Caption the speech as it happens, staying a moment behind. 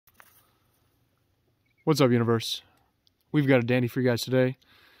What's up, universe? We've got a dandy for you guys today.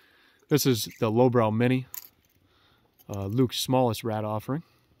 This is the Lowbrow Mini, Luke's smallest rat offering.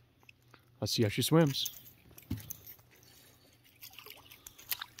 Let's see how she swims.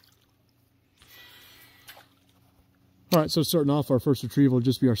 Alright, so starting off, our first retrieval will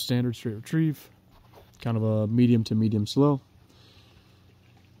just be our standard straight retrieve. Kind of a medium to medium slow.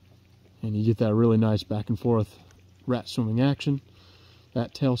 And you get that really nice back and forth rat swimming action.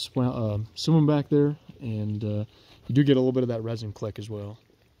 That tail swimming back there, and you do get a little bit of that resin click as well.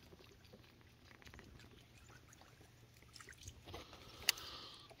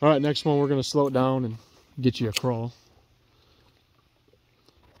 Alright, next one we're going to slow it down and get you a crawl.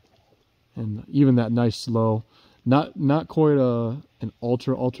 And even that nice slow, not quite an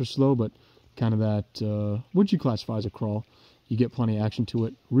ultra slow, but kind of that, would you classify as a crawl? You get plenty of action to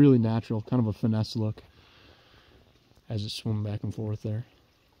it, really natural, kind of a finesse look as it swims back and forth there.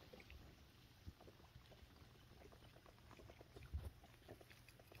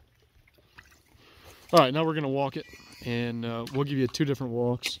 Alright, now we're going to walk it, and we'll give you two different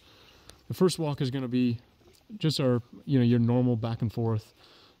walks. The first walk is going to be just our, your normal back and forth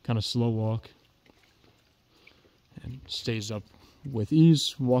kind of slow walk. And stays up with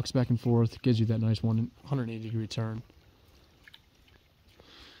ease, walks back and forth, gives you that nice 180-degree turn.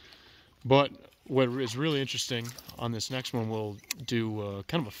 But what is really interesting on this next one, we'll do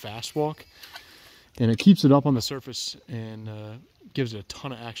kind of a fast walk, and it keeps it up on the surface and gives it a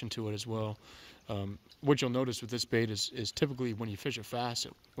ton of action to it as well. What you'll notice with this bait is typically when you fish it fast,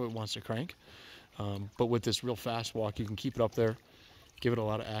 it wants to crank. But with this real fast walk, you can keep it up there, give it a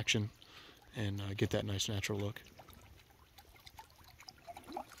lot of action, and get that nice natural look.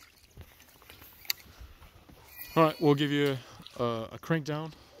 All right, we'll give you a crank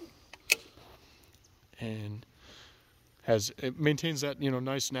down, and it maintains that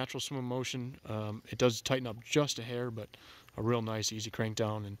nice natural swim motion. It does tighten up just a hair, but a real nice easy crank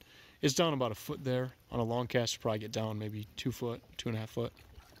down, and it's down about a foot there. On a long cast, you'll probably get down maybe 2 foot, 2.5 foot.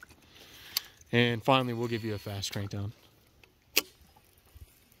 And finally, we'll give you a fast crank down.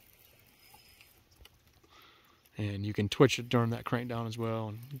 And you can twitch it during that crank down as well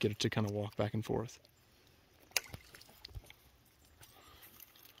and get it to kind of walk back and forth.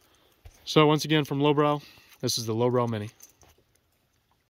 So once again, from Lowbrow, this is the Lowbrow Mini.